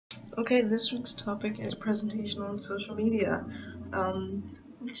Okay, this week's topic is presentation on social media,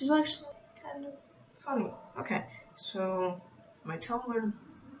 which is actually kind of funny. Okay, so my Tumblr,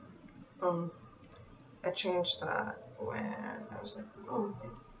 I changed that when I was like, oh,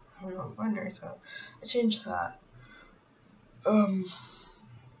 I'm not wondering, so I changed that. I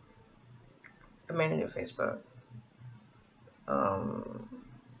made a new Facebook.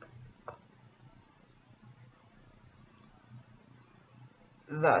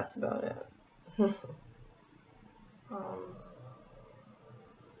 That's about it.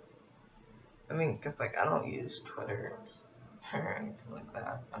 I mean, cause like I don't use Twitter or anything like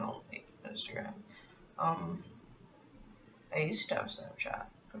that. I don't like Instagram. I used to have Snapchat,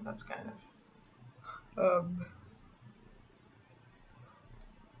 but that's kind of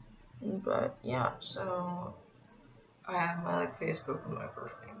But yeah, so I have my Facebook and my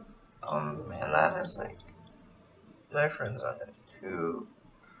birth name. And that has like my friends on it who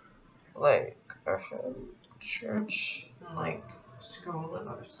like are from church and like school and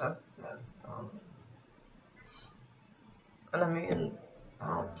other stuff. And I mean, I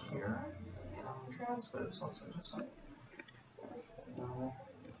don't care, I'm trans, but it's also just like,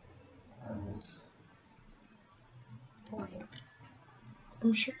 and like,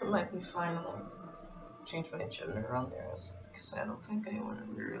 I'm sure it might be fine to like change my gender on there, because I don't think anyone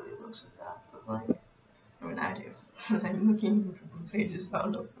ever really looks at that, but like, I mean, I do. I'm looking for people's pages,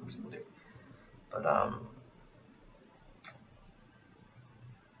 found out for people do. But, I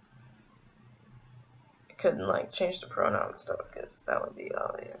couldn't, like, change the pronoun stuff, because that would be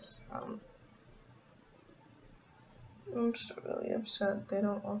obvious. I'm just really upset they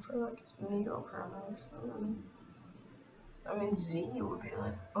don't offer, like, neo pronouns. I mean, Z would be,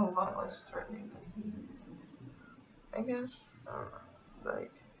 like, a lot less threatening than he, I guess. I don't know.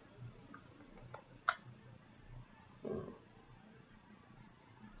 Like,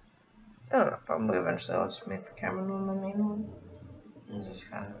 I don't know. Probably eventually I'll just make the camera one my main one. And just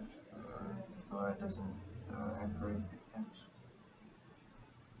kind of, or it doesn't, agree, I guess.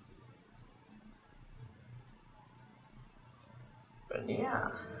 But yeah.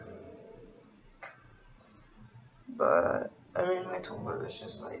 But, I mean, my Tumblr was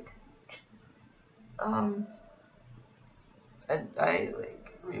just like, I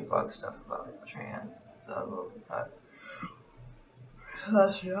like reblog stuff about like trans stuff, but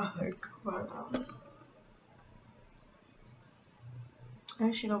that's nothing. But I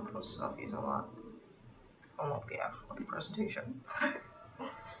actually don't post selfies a lot. I want the actual presentation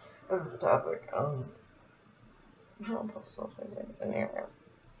of the topic. I don't post selfies in there.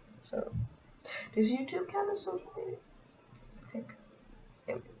 So, does YouTube count as social media? I think.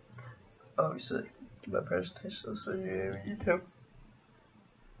 Yeah. Obviously, my presentation is social media on YouTube.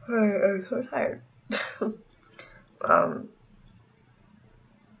 I'm so tired.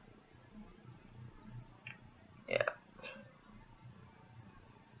 Yeah.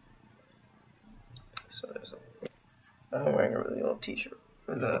 So there's I'm wearing a really old t-shirt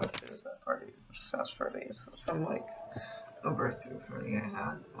for that party, house party. It's from like a birthday party I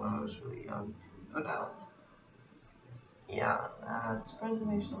had when I was really young. But yeah, it's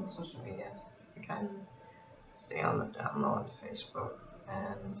presentation on social media. I kind of stay on the down low on Facebook,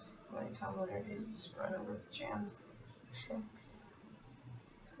 and my Tumblr is right over the chance. So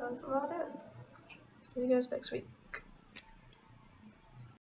that's about it. See you guys next week.